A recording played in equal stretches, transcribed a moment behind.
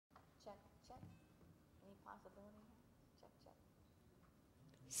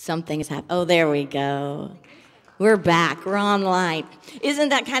Something has happened. Oh, there we go. We're back. We're online. Isn't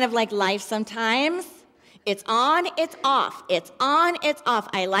that kind of like life sometimes? It's on, it's off. It's on, it's off.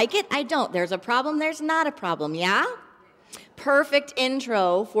 I like it, I don't. There's a problem, there's not a problem, yeah? Perfect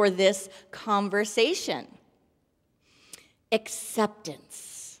intro for this conversation.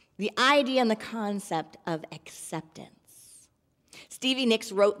 Acceptance. The idea and the concept of acceptance. Stevie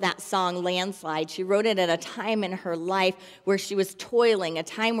Nicks wrote that song, Landslide. She wrote it at a time in her life where she was toiling, a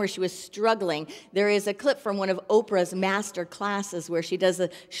time where she was struggling. There is a clip from one of Oprah's master classes where she does a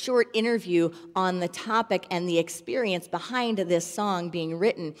short interview on the topic and the experience behind this song being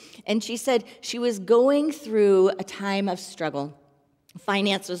written. And she said she was going through a time of struggle.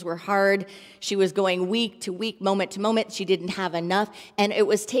 Finances were hard. She was going week to week, moment to moment. She didn't have enough, and it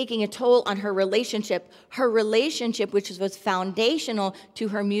was taking a toll on her relationship, which was foundational to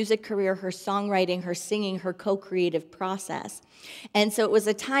her music career, her songwriting, her singing, her co-creative process. And so it was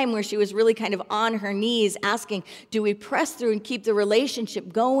a time where she was really kind of on her knees asking, do we press through and keep the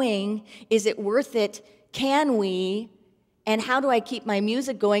relationship going? Is it worth it? Can we? And how do I keep my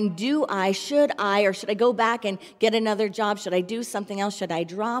music going? Should I, or should I go back and get another job? Should I do something else? Should I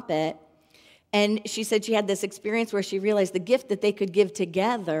drop it? And she said she had this experience where she realized the gift that they could give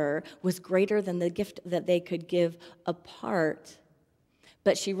together was greater than the gift that they could give apart.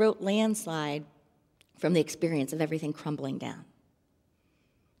 But she wrote Landslide from the experience of everything crumbling down,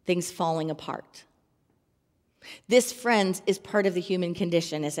 things falling apart. This, friends, is part of the human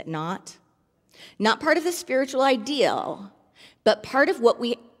condition, is it not? Not part of the spiritual ideal, but part of what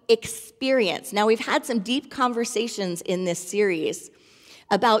we experience. Now, we've had some deep conversations in this series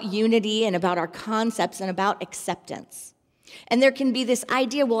about unity and about our concepts and about acceptance. And there can be this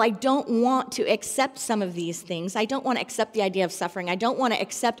idea, well, I don't want to accept some of these things. I don't want to accept the idea of suffering. I don't want to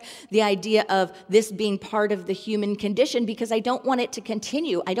accept the idea of this being part of the human condition because I don't want it to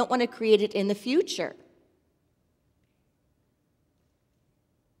continue. I don't want to create it in the future.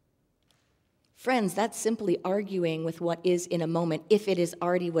 Friends, that's simply arguing with what is in a moment if it is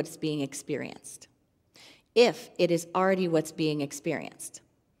already what's being experienced. If it is already what's being experienced.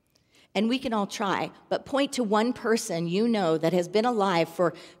 And we can all try, but point to one person you know that has been alive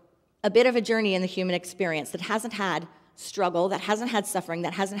for a bit of a journey in the human experience, that hasn't had struggle, that hasn't had suffering,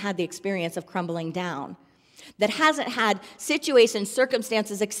 that hasn't had the experience of crumbling down, that hasn't had situations,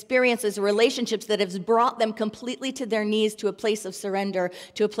 circumstances, experiences, relationships that have brought them completely to their knees to a place of surrender,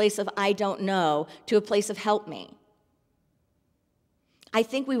 to a place of I don't know, to a place of help me. I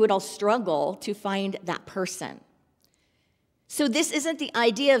think we would all struggle to find that person. So this isn't the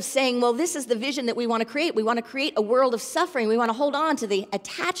idea of saying, well, this is the vision that we want to create. We want to create a world of suffering. We want to hold on to the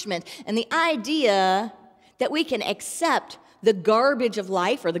attachment and the idea that we can accept the garbage of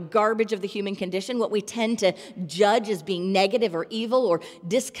life or the garbage of the human condition, what we tend to judge as being negative or evil or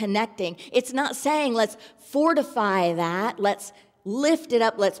disconnecting. It's not saying let's fortify that, let's lift it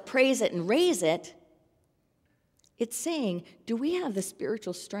up, let's praise it and raise it. It's saying, do we have the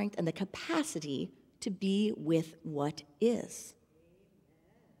spiritual strength and the capacity to be with what is?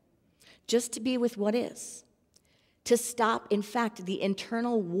 Just to be with what is. To stop, in fact, the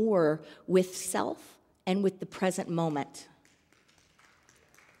internal war with self and with the present moment.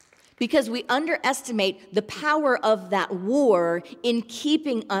 Because we underestimate the power of that war in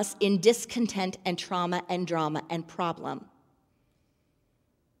keeping us in discontent and trauma and drama and problem.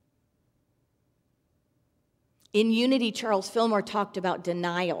 In Unity, Charles Fillmore talked about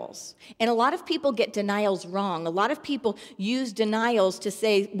denials. And a lot of people get denials wrong. A lot of people use denials to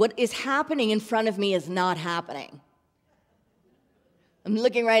say, what is happening in front of me is not happening. I'm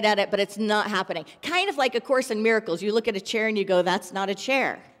looking right at it, but it's not happening. Kind of like A Course in Miracles. You look at a chair and you go, that's not a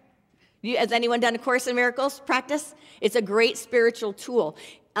chair. Has anyone done A Course in Miracles practice? It's a great spiritual tool.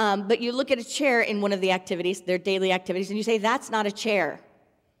 But you look at a chair in one of the activities, their daily activities, and you say, that's not a chair.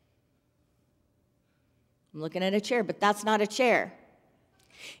 I'm looking at a chair, but that's not a chair.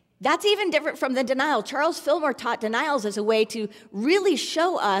 That's even different from the denial. Charles Fillmore taught denials as a way to really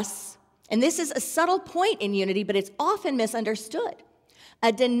show us, and this is a subtle point in unity, but it's often misunderstood.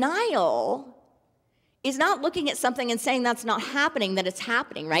 A denial is not looking at something and saying that's not happening, that it's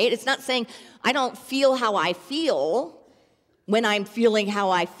happening, right? It's not saying, I don't feel how I feel when I'm feeling how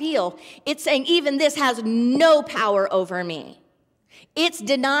I feel. It's saying, even this has no power over me. It's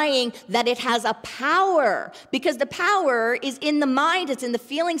denying that it has a power, because the power is in the mind, it's in the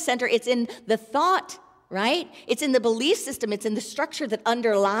feeling center, it's in the thought, right? It's in the belief system, it's in the structure that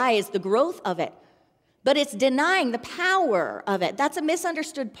underlies the growth of it. But it's denying the power of it. That's a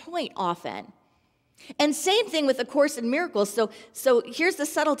misunderstood point often. And same thing with A Course in Miracles. So here's the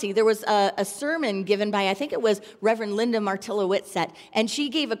subtlety. There was a sermon given by, I think it was Reverend Linda Martillo Whitsett, and she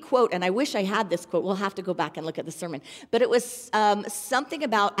gave a quote, and I wish I had this quote. We'll have to go back and look at the sermon. But it was something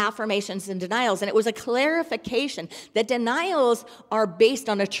about affirmations and denials, and it was a clarification that denials are based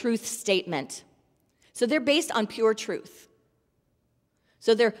on a truth statement. So they're based on pure truth.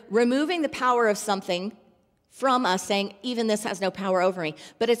 So they're removing the power of something from us, saying, even this has no power over me.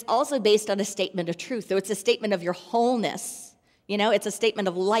 But it's also based on a statement of truth. So it's a statement of your wholeness. You know, it's a statement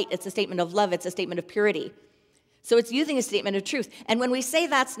of light. It's a statement of love. It's a statement of purity. So it's using a statement of truth. And when we say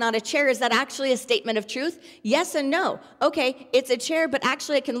that's not a chair, is that actually a statement of truth? Yes and no. Okay, it's a chair, but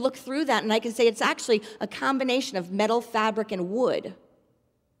actually I can look through that and I can say it's actually a combination of metal, fabric, and wood.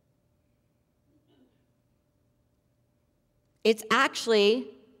 It's actually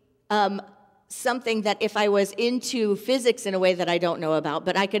something that if I was into physics in a way that I don't know about,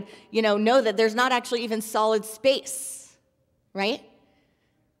 but I could, know that there's not actually even solid space, right?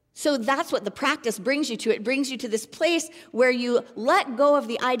 So that's what the practice brings you to. It brings you to this place where you let go of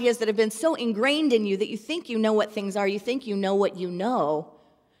the ideas that have been so ingrained in you that you think you know what things are, you think you know what you know,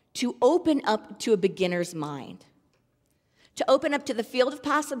 to open up to a beginner's mind. To open up to the field of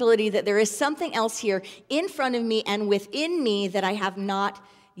possibility that there is something else here in front of me and within me that I have not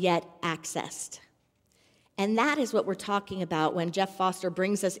yet accessed. And that is what we're talking about when Jeff Foster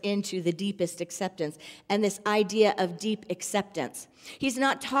brings us into the deepest acceptance and this idea of deep acceptance. He's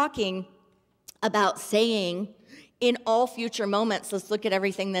not talking about saying in all future moments, let's look at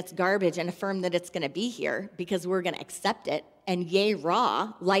everything that's garbage and affirm that it's going to be here because we're going to accept it. And yay,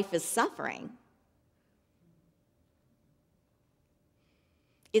 raw, life is suffering.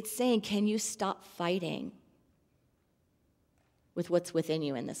 It's saying, can you stop fighting with what's within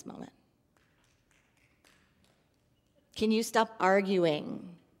you in this moment? Can you stop arguing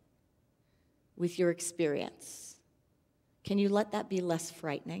with your experience? Can you let that be less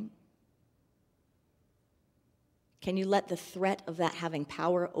frightening? Can you let the threat of that having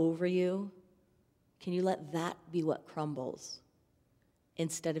power over you, can you let that be what crumbles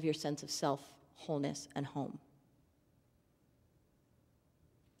instead of your sense of self, wholeness, and home?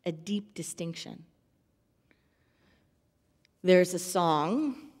 A deep distinction. There's a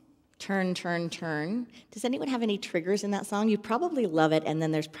song, Turn, Turn, Turn. Does anyone have any triggers in that song? You probably love it, and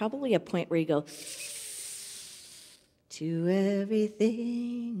then there's probably a point where you go, to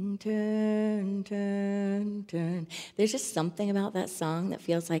everything, turn, turn, turn. There's just something about that song that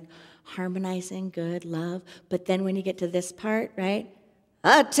feels like harmonizing, good, love. But then when you get to this part, right?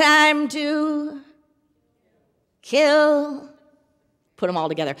 A time to kill. Put them all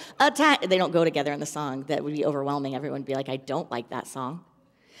together. They don't go together in the song. That would be overwhelming. Everyone would be like, I don't like that song.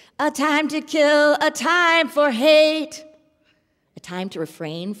 A time to kill, a time for hate, a time to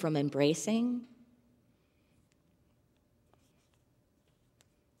refrain from embracing.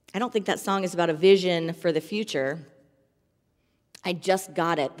 I don't think that song is about a vision for the future. I just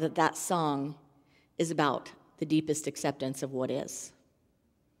got it that song is about the deepest acceptance of what is.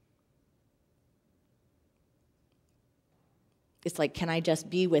 It's like, can I just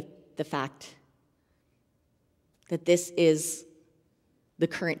be with the fact that this is the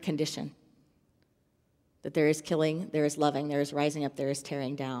current condition? That there is killing, there is loving, there is rising up, there is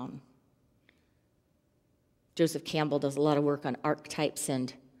tearing down. Joseph Campbell does a lot of work on archetypes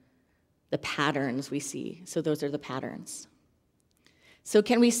and the patterns we see. So those are the patterns. So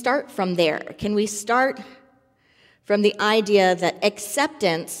can we start from there? Can we start from the idea that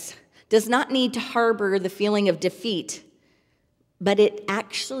acceptance does not need to harbor the feeling of defeat, but it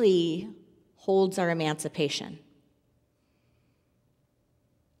actually holds our emancipation.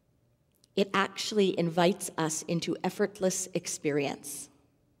 It actually invites us into effortless experience.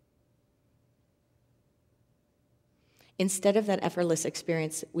 Instead of that effortless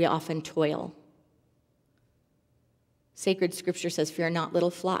experience, we often toil. Sacred scripture says, fear not,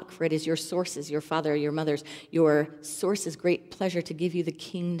 little flock, for it is your sources, your father, your mother's, your source's great pleasure to give you the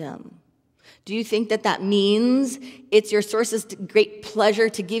kingdom. Do you think that means it's your source's great pleasure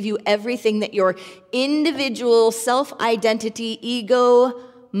to give you everything that your individual self-identity, ego,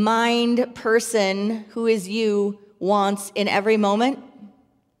 mind person who is you wants in every moment?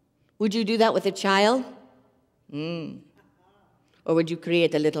 Would you do that with a child? Or would you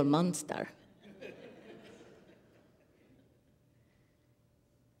create a little monster?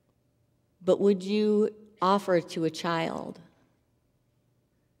 But would you offer to a child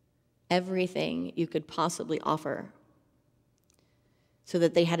everything you could possibly offer so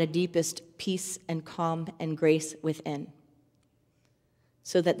that they had a deepest peace and calm and grace within?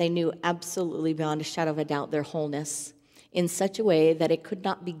 So that they knew absolutely beyond a shadow of a doubt their wholeness in such a way that it could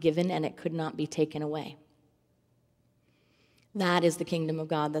not be given and it could not be taken away. That is the kingdom of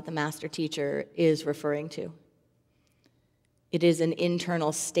God that the master teacher is referring to. It is an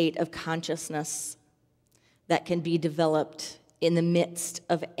internal state of consciousness that can be developed in the midst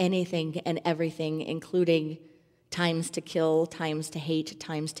of anything and everything, including times to kill, times to hate,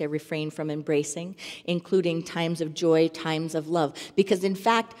 times to refrain from embracing, including times of joy, times of love. Because in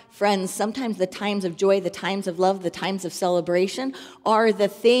fact, friends, sometimes the times of joy, the times of love, the times of celebration are the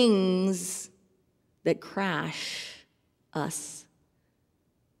things that crash us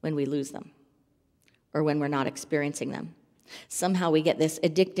when we lose them or when we're not experiencing them. Somehow we get this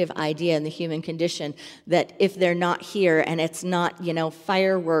addictive idea in the human condition that if they're not here and it's not,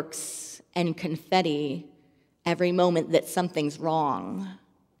 fireworks and confetti every moment, that something's wrong.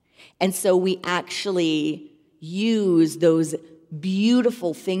 And so we actually use those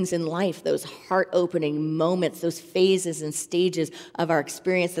beautiful things in life, those heart-opening moments, those phases and stages of our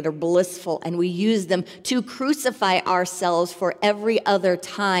experience that are blissful, and we use them to crucify ourselves for every other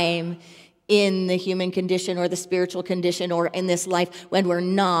time in the human condition or the spiritual condition or in this life when we're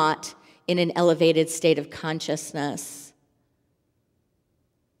not in an elevated state of consciousness.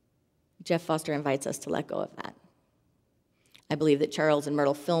 Jeff Foster invites us to let go of that. I believe that Charles and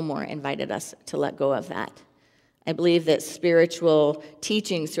Myrtle Fillmore invited us to let go of that. I believe that spiritual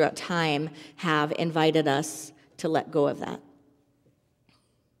teachings throughout time have invited us to let go of that.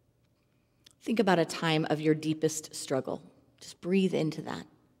 Think about a time of your deepest struggle. Just breathe into that.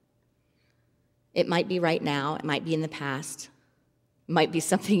 It might be right now. It might be in the past. It might be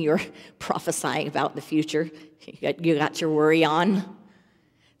something you're prophesying about in the future. You got your worry on.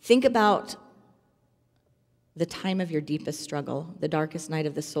 Think about the time of your deepest struggle, the darkest night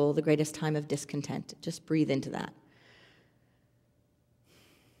of the soul, the greatest time of discontent. Just breathe into that.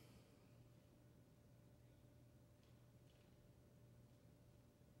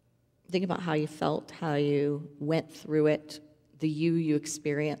 Think about how you felt, how you went through it, the you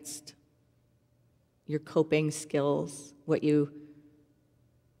experienced, your coping skills, what you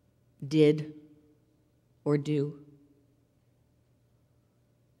did or do.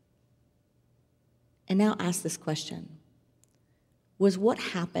 And now ask this question. Was what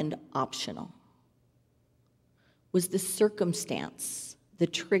happened optional? Was the circumstance, the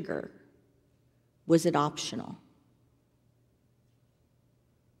trigger, was it optional?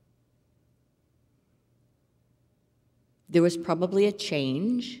 There was probably a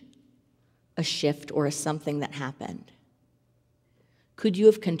change, a shift, or a something that happened. Could you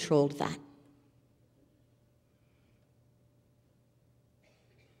have controlled that?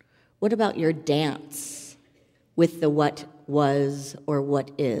 What about your dance with the what was or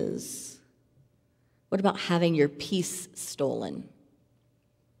what is? What about having your peace stolen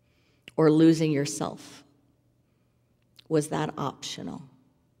or losing yourself? Was that optional?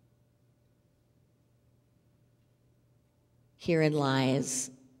 Herein lies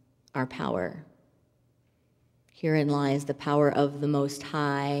our power. Herein lies the power of the Most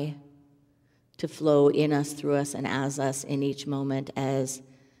High to flow in us, through us, and as us in each moment as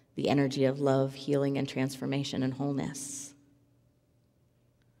the energy of love, healing, and transformation and wholeness.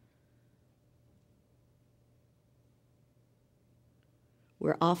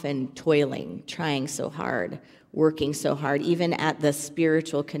 We're often toiling, trying so hard, working so hard, even at the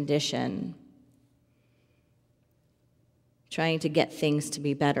spiritual condition, trying to get things to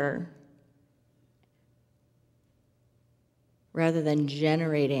be better, rather than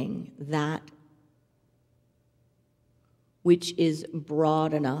generating that which is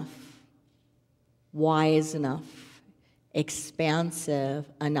broad enough, wise enough, expansive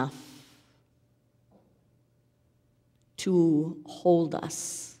enough to hold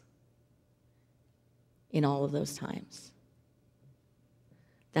us in all of those times.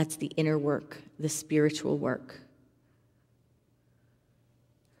 That's the inner work, the spiritual work.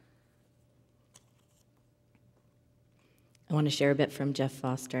 I want to share a bit from Jeff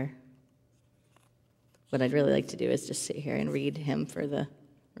Foster. What I'd really like to do is just sit here and read him for the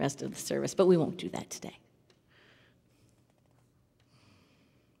rest of the service, but we won't do that today.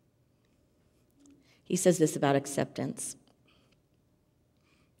 He says this about acceptance.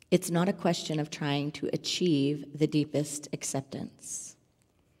 It's not a question of trying to achieve the deepest acceptance.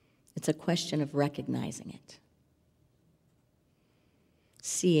 It's a question of recognizing it,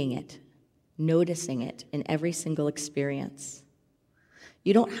 seeing it, noticing it in every single experience.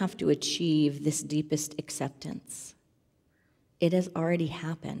 You don't have to achieve this deepest acceptance. It has already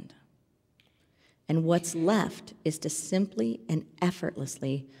happened. And what's left is to simply and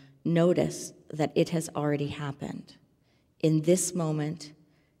effortlessly notice that it has already happened in this moment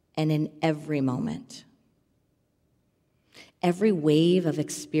and in every moment. Every wave of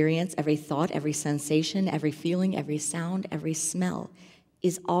experience, every thought, every sensation, every feeling, every sound, every smell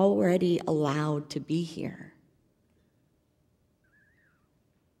is already allowed to be here.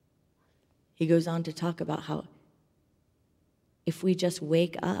 He goes on to talk about how if we just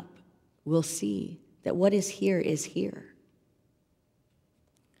wake up, we'll see that what is here is here.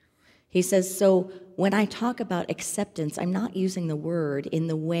 He says, so when I talk about acceptance, I'm not using the word in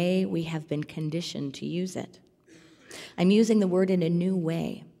the way we have been conditioned to use it. I'm using the word in a new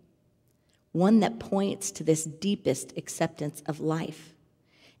way, one that points to this deepest acceptance of life,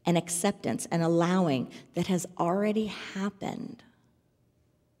 an acceptance and allowing that has already happened.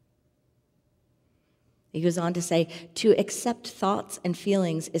 He goes on to say, to accept thoughts and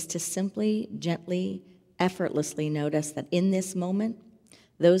feelings is to simply, gently, effortlessly notice that in this moment,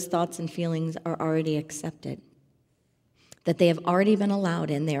 those thoughts and feelings are already accepted, that they have already been allowed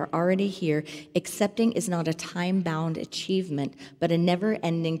in, they are already here. Accepting is not a time-bound achievement, but a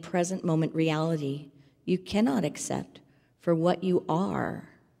never-ending present moment reality. You cannot accept, for what you are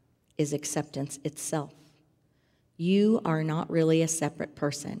is acceptance itself. You are not really a separate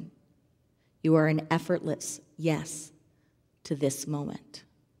person. You are an effortless yes to this moment.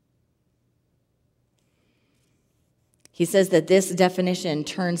 He says that this definition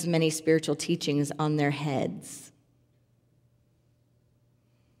turns many spiritual teachings on their heads.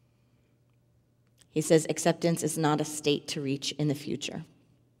 He says acceptance is not a state to reach in the future.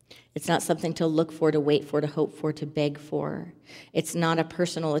 It's not something to look for, to wait for, to hope for, to beg for. It's not a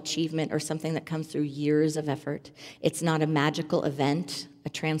personal achievement or something that comes through years of effort. It's not a magical event, a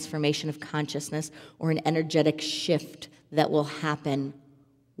transformation of consciousness, or an energetic shift that will happen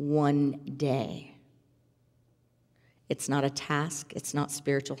one day. It's not a task. It's not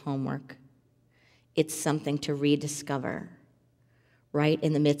spiritual homework. It's something to rediscover right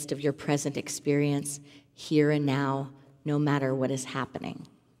in the midst of your present experience, here and now, no matter what is happening.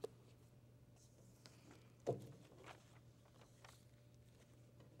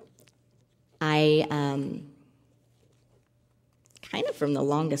 I, kind of from the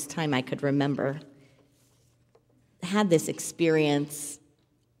longest time I could remember, had this experience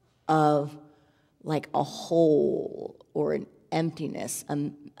of like a hole or an emptiness,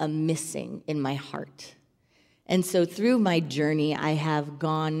 a missing in my heart. And so through my journey, I have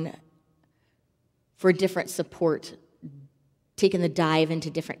gone for different support, taken the dive into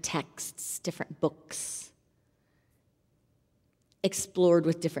different texts, different books, explored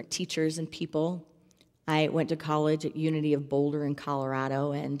with different teachers and people. I went to college at Unity of Boulder in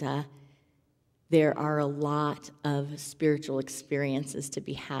Colorado, and there are a lot of spiritual experiences to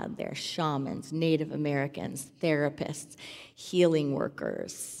be had there. Shamans, Native Americans, therapists, healing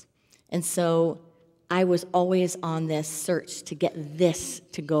workers. And so I was always on this search to get this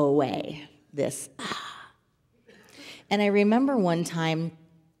to go away, this. And I remember one time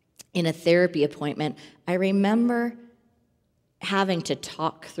in a therapy appointment, I remember having to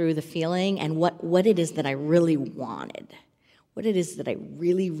talk through the feeling and what it is that I really wanted. What it is that I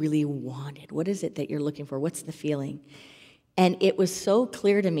really, really wanted. What is it that you're looking for? What's the feeling? And it was so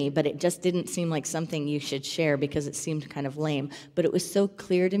clear to me, but it just didn't seem like something you should share because it seemed kind of lame. But it was so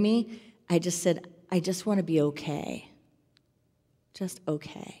clear to me, I just said, I just want to be okay. Just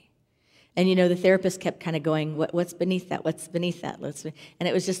okay. And you know, the therapist kept kind of going, what's beneath that? What's beneath that? And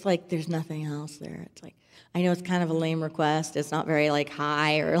it was just like, there's nothing else there. It's like, I know it's kind of a lame request. It's not very like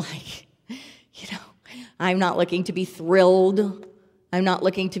high or like, you know, I'm not looking to be thrilled. I'm not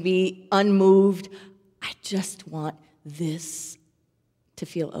looking to be unmoved. I just want this to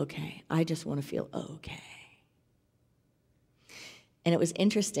feel okay. I just want to feel okay. And it was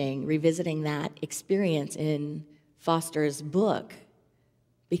interesting revisiting that experience in Foster's book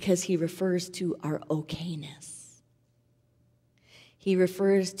because he refers to our okayness. He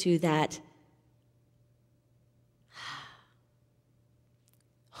refers to that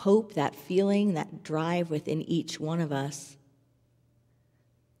hope, that feeling, that drive within each one of us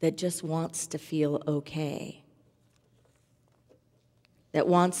that just wants to feel okay, that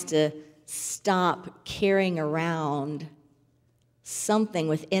wants to stop carrying around something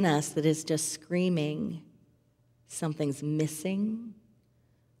within us that is just screaming, something's missing,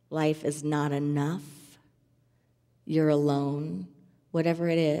 life is not enough, you're alone, whatever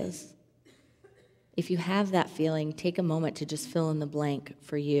it is. If you have that feeling, take a moment to just fill in the blank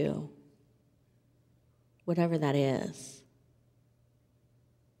for you, whatever that is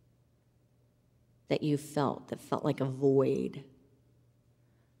that you felt, that felt like a void.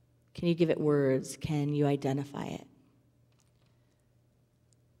 Can you give it words? Can you identify it?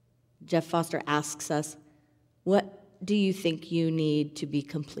 Jeff Foster asks us, what do you think you need to be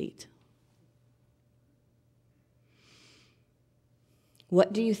complete?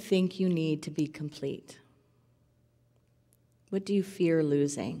 What do you think you need to be complete? What do you fear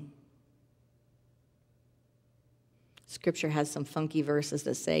losing? Scripture has some funky verses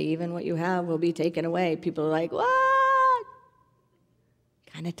that say, even what you have will be taken away. People are like, what?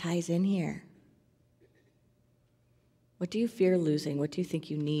 Kind of ties in here. What do you fear losing? What do you think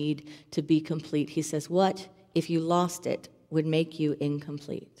you need to be complete? He says, what, if you lost it, would make you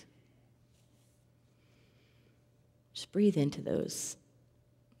incomplete? Just breathe into those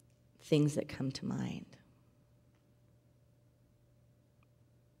things that come to mind.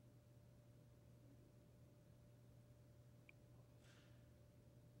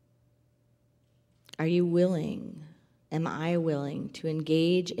 Are you willing, am I willing to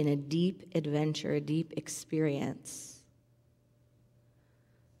engage in a deep adventure, a deep experience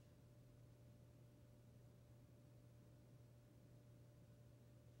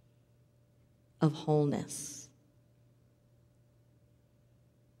of wholeness,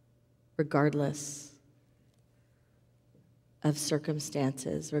 regardless of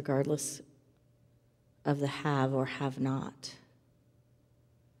circumstances, regardless of the have or have not?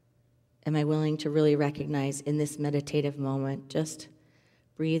 Am I willing to really recognize in this meditative moment, just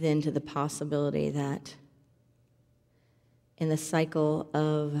breathe into the possibility that in the cycle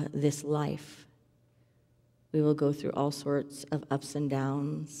of this life, we will go through all sorts of ups and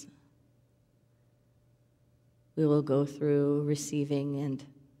downs. We will go through receiving and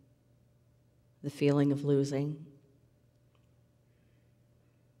the feeling of losing.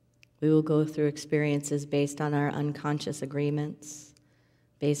 We will go through experiences based on our unconscious agreements,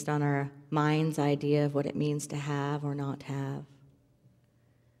 based on our mind's idea of what it means to have or not have.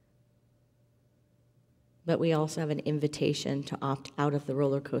 But we also have an invitation to opt out of the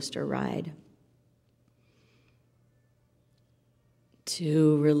roller coaster ride,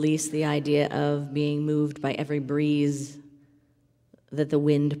 to release the idea of being moved by every breeze that the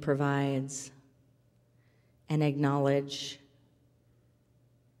wind provides, and acknowledge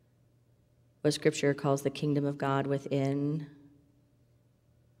what Scripture calls the kingdom of God within,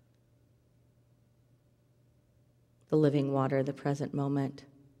 the living water, the present moment.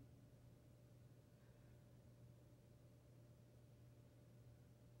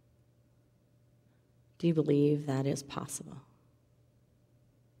 Do you believe that is possible?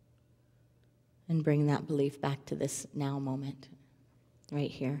 And bring that belief back to this now moment,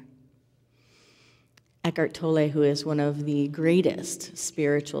 right here. Eckhart Tolle, who is one of the greatest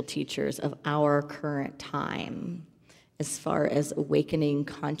spiritual teachers of our current time, as far as awakening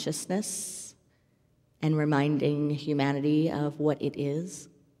consciousness and reminding humanity of what it is,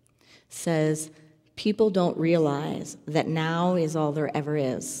 says, people don't realize that now is all there ever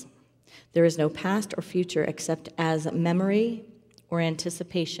is. There is no past or future except as memory or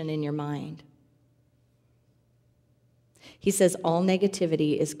anticipation in your mind. He says all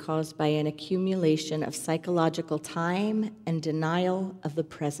negativity is caused by an accumulation of psychological time and denial of the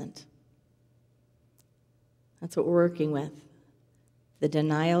present. That's what we're working with, the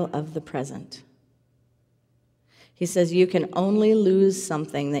denial of the present. He says you can only lose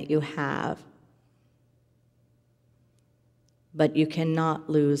something that you have, but you cannot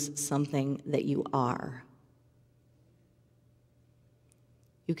lose something that you are.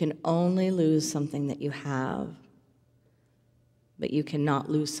 You can only lose something that you have, but you cannot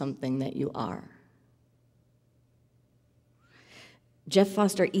lose something that you are. Jeff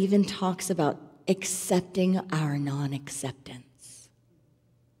Foster even talks about accepting our non-acceptance.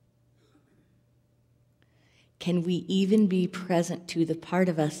 Can we even be present to the part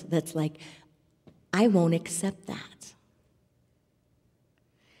of us that's like, I won't accept that.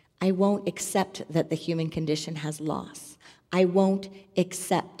 I won't accept that the human condition has loss. I won't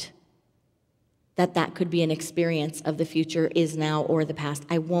accept that that could be an experience of the future, is now, or the past.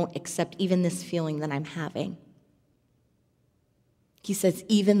 I won't accept even this feeling that I'm having. He says,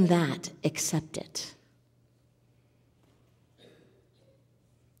 even that, accept it.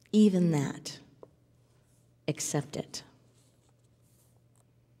 Even that, accept it.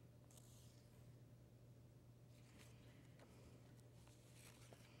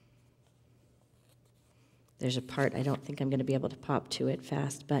 There's a part, I don't think I'm going to be able to pop to it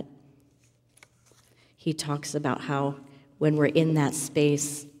fast, but he talks about how when we're in that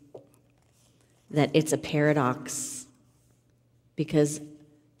space, that it's a paradox, because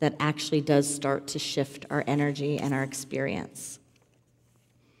that actually does start to shift our energy and our experience.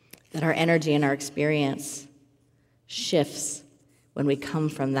 That our energy and our experience shifts when we come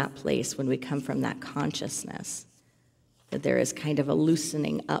from that place, when we come from that consciousness, that there is kind of a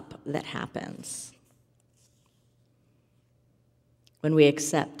loosening up that happens. When we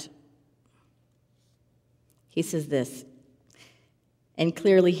accept, he says this, And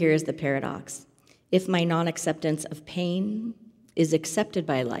clearly, here's the paradox. If my non-acceptance of pain is accepted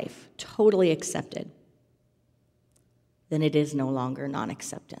by life, totally accepted, then it is no longer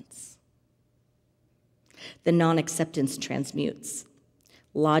non-acceptance. The non-acceptance transmutes.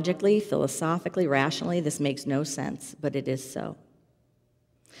 Logically, philosophically, rationally, this makes no sense, but it is so.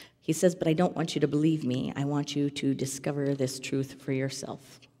 He says, but I don't want you to believe me. I want you to discover this truth for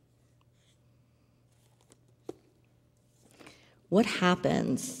yourself. What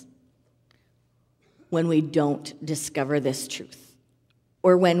happens when we don't discover this truth?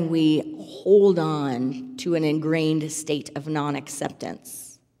 Or when we hold on to an ingrained state of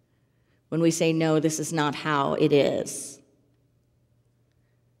non-acceptance? When we say, no, this is not how it is?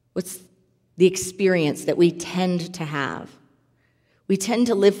 What's the experience that we tend to have? We tend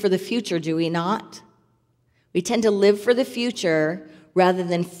to live for the future, do we not? We tend to live for the future rather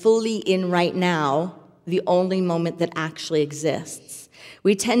than fully in right now, the only moment that actually exists.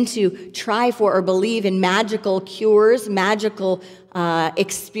 We tend to try for or believe in magical cures, magical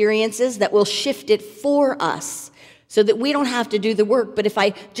experiences that will shift it for us so that we don't have to do the work. But if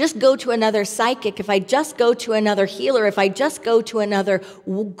I just go to another psychic, if I just go to another healer, if I just go to another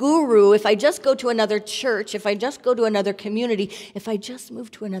guru, if I just go to another church, if I just go to another community, if I just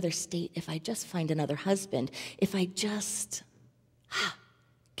move to another state, if I just find another husband, if I just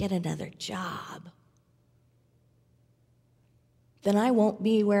get another job, then I won't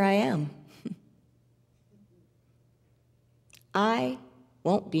be where I am. I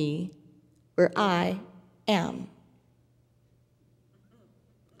won't be where I am.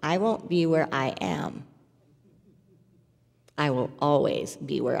 I won't be where I am. I will always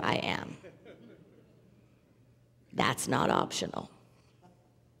be where I am. That's not optional.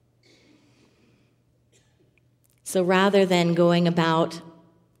 So rather than going about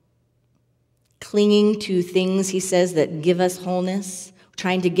clinging to things, he says, that give us wholeness,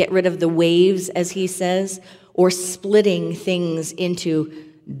 trying to get rid of the waves, as he says, or splitting things into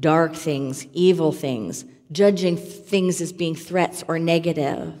dark things, evil things, judging things as being threats or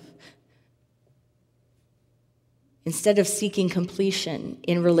negative. Instead of seeking completion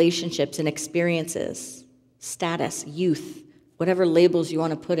in relationships and experiences, status, youth, whatever labels you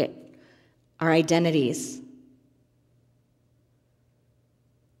want to put it, our identities.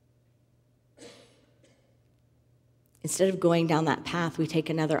 Instead of going down that path, we take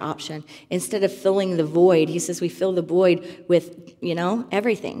another option. Instead of filling the void, he says we fill the void with,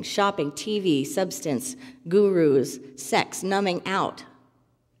 everything. Shopping, TV, substance, gurus, sex, numbing out,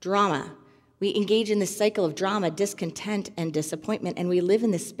 drama. We engage in this cycle of drama, discontent, and disappointment, and we live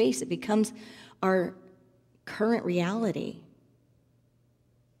in this space. It becomes our current reality.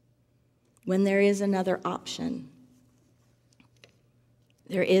 When there is another option,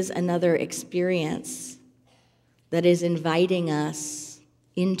 there is another experience that is inviting us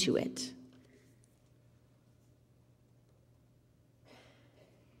into it.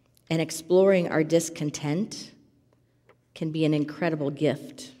 And exploring our discontent can be an incredible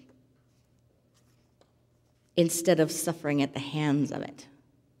gift instead of suffering at the hands of it.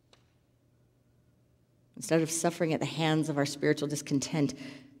 Instead of suffering at the hands of our spiritual discontent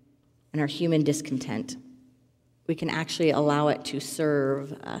and our human discontent, we can actually allow it to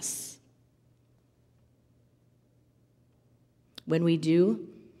serve us. When we do,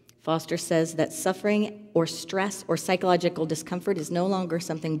 Foster says that suffering or stress or psychological discomfort is no longer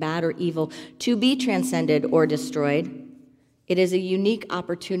something bad or evil to be transcended or destroyed. It is a unique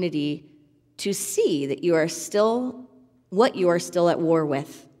opportunity to see that you are still what you are still at war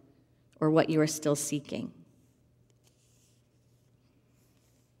with or what you are still seeking.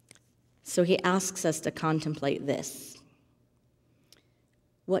 So he asks us to contemplate this.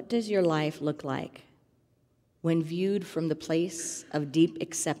 What does your life look like when viewed from the place of deep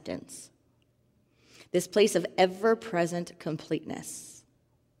acceptance, this place of ever-present completeness?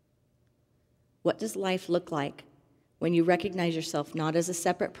 What does life look like when you recognize yourself not as a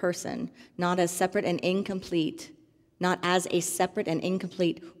separate person, not as separate and incomplete, not as a separate and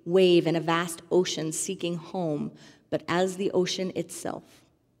incomplete wave in a vast ocean seeking home, but as the ocean itself,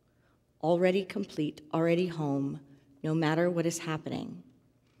 already complete, already home, no matter what is happening?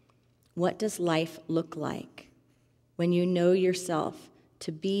 What does life look like when you know yourself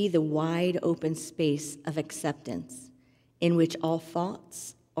to be the wide open space of acceptance in which all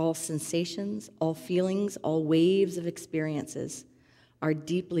thoughts, all sensations, all feelings, all waves of experiences are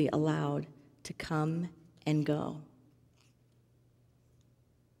deeply allowed to come and go?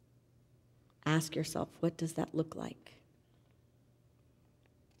 Ask yourself, what does that look like?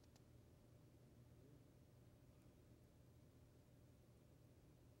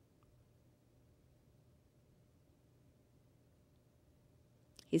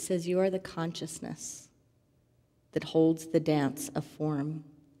 He says, you are the consciousness that holds the dance of form.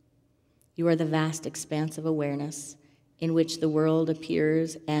 You are the vast expanse of awareness in which the world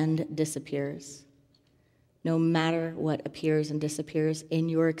appears and disappears. No matter what appears and disappears in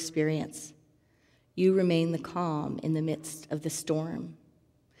your experience, you remain the calm in the midst of the storm,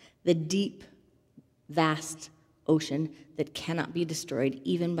 the deep, vast ocean that cannot be destroyed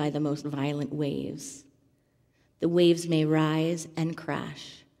even by the most violent waves. The waves may rise and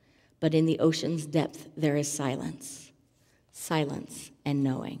crash, but in the ocean's depth there is silence, silence and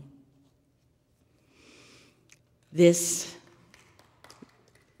knowing. This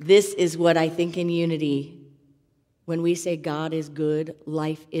is what I think in unity, when we say God is good,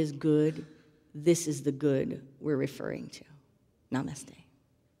 life is good, this is the good we're referring to. Namaste.